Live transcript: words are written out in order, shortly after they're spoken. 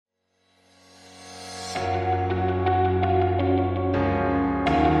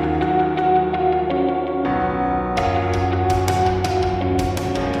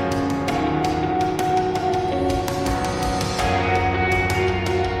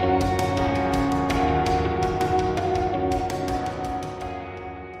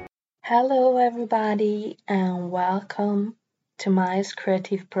Hello, everybody, and welcome to my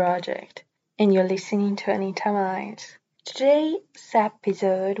creative project. And you're listening to Anita Miles. Today's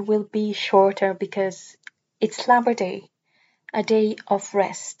episode will be shorter because it's Labor Day, a day of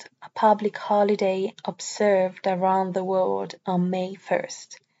rest, a public holiday observed around the world on May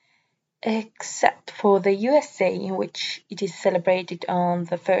 1st, except for the USA, in which it is celebrated on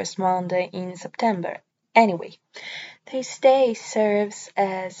the first Monday in September. Anyway, this day serves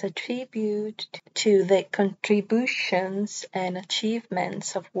as a tribute to the contributions and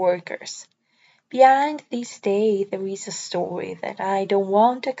achievements of workers. Behind this day there is a story that I don't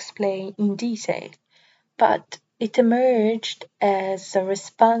want to explain in detail, but it emerged as a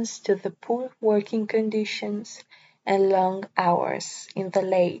response to the poor working conditions and long hours in the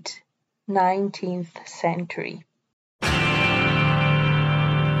late 19th century.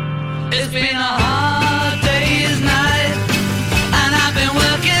 It's been a hard day's night, and I've been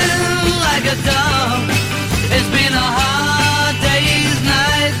working like a dog. It's been a hard day's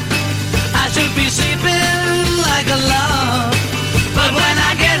night, I should be sleeping like a log. But when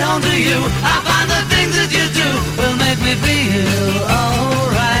I get home to you, I find the things that you do will make me feel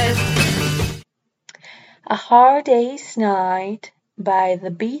alright. A Hard Day's Night by the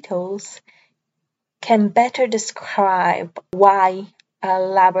Beatles can better describe why a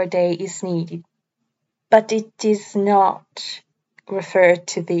Labor Day is needed, but it is not referred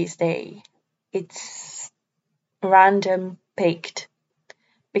to this day. It's random picked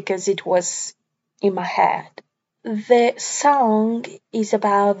because it was in my head. The song is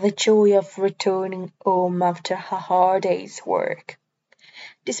about the joy of returning home after a hard day's work.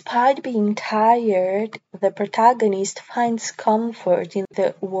 Despite being tired, the protagonist finds comfort in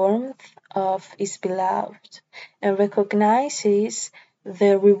the warmth of his beloved and recognizes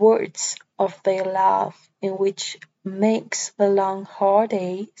the rewards of their love, in which makes the long hard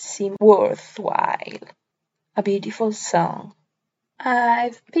day seem worthwhile. A beautiful song.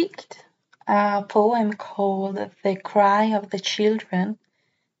 I've picked a poem called The Cry of the Children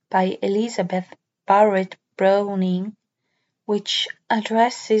by Elizabeth Barrett Browning, which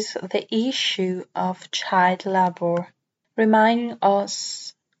addresses the issue of child labor, reminding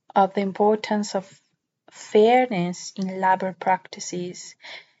us of the importance of fairness in labor practices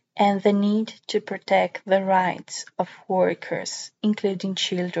and the need to protect the rights of workers, including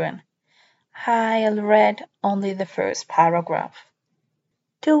children. I'll read only the first paragraph.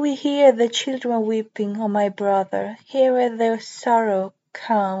 Do we hear the children weeping, O my brother? Hear their sorrow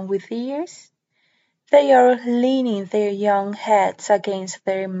come with ears? They are leaning their young heads against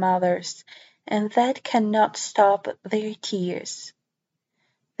their mothers, and that cannot stop their tears.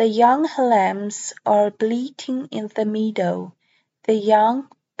 The young lambs are bleating in the meadow, the young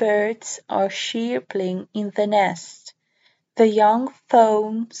birds are chirping in the nest, the young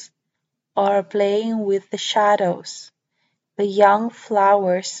fawns are playing with the shadows, the young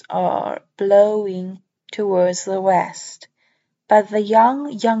flowers are blowing towards the west. But the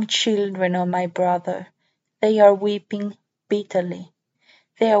young children of my brother, they are weeping bitterly.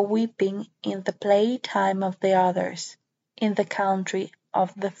 They are weeping in the playtime of the others, in the country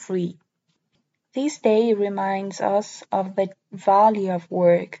of the free. This day reminds us of the value of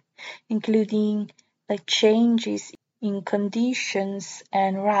work, including the changes in conditions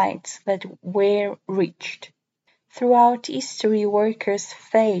and rights that were reached. Throughout history, workers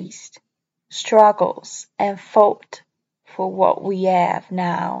faced struggles and fought for what we have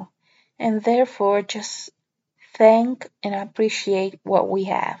now, and therefore just thank and appreciate what we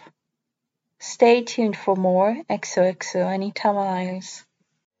have. Stay tuned for more XOXO Anita Miles.